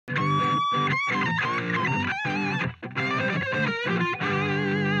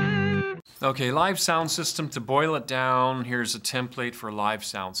Okay, live sound system, to boil it down, here's a template for a live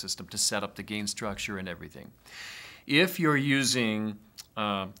sound system to set up the gain structure and everything. If you're using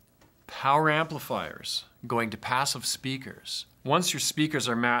power amplifiers going to passive speakers, once your speakers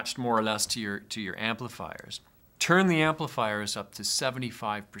are matched more or less to your amplifiers, turn the amplifiers up to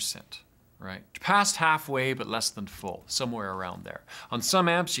 75%, right? Past halfway, but less than full, somewhere around there. On some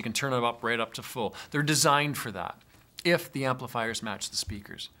amps, you can turn it up right up to full. They're designed for that, if the amplifiers match the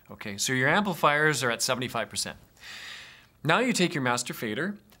speakers. Okay, so your amplifiers are at 75%. Now you take your master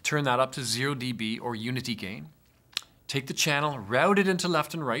fader, turn that up to 0 dB or unity gain. Take the channel, route it into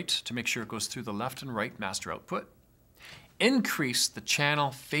left and right to make sure it goes through the left and right master output. Increase the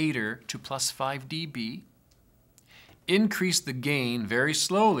channel fader to +5 dB. Increase the gain very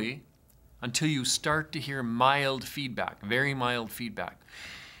slowly until you start to hear mild feedback, very mild feedback.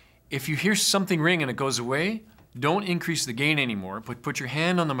 If you hear something ring and it goes away, don't increase the gain anymore, but put your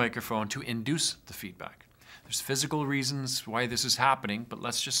hand on the microphone to induce the feedback. There's physical reasons why this is happening, but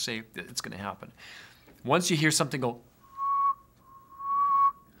let's just say that it's going to happen. Once you hear something go,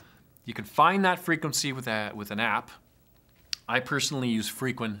 you can find that frequency with an app. I personally use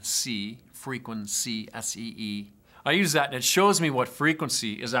Frequency, S-E-E. I use that and it shows me what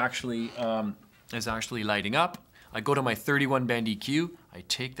frequency is actually lighting up. I go to my 31 band EQ, I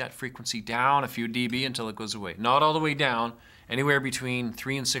take that frequency down a few dB until it goes away. Not all the way down, anywhere between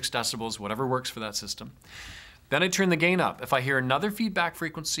 3 and 6 decibels, whatever works for that system. Then I turn the gain up. If I hear another feedback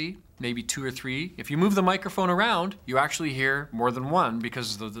frequency, maybe 2 or 3, if you move the microphone around, you actually hear more than one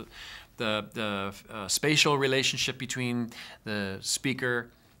because of the spatial relationship between the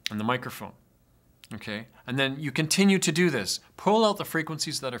speaker and the microphone. Okay, and then you continue to do this. Pull out the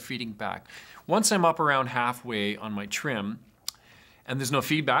frequencies that are feeding back. Once I'm up around halfway on my trim and there's no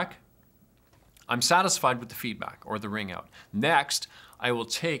feedback, I'm satisfied with the feedback or the ring out. Next, I will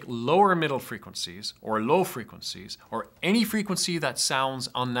take lower middle frequencies or low frequencies or any frequency that sounds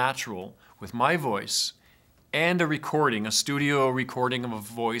unnatural with my voice and a recording, a studio recording of a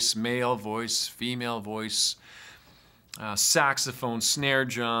voice, male voice, female voice, saxophone, snare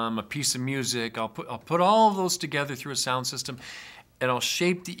drum, a piece of music. I'll put all of those together through a sound system and I'll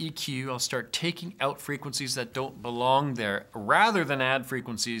shape the EQ. I'll start taking out frequencies that don't belong there rather than add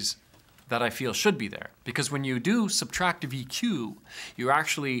frequencies that I feel should be there. Because when you do subtractive EQ, you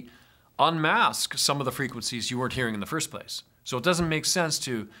actually unmask some of the frequencies you weren't hearing in the first place. So it doesn't make sense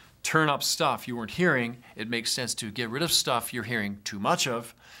to turn up stuff you weren't hearing. It makes sense to get rid of stuff you're hearing too much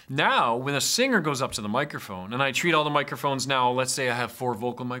of. Now, when a singer goes up to the microphone, and I treat all the microphones now, let's say I have 4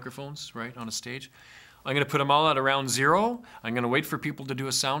 vocal microphones, right, on a stage. I'm gonna put them all at around 0. I'm gonna wait for people to do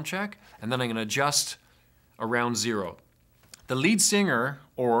a sound check, and then I'm gonna adjust around 0. The lead singer,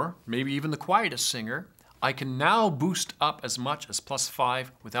 or maybe even the quietest singer, I can now boost up as much as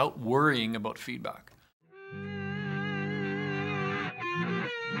 +5 without worrying about feedback.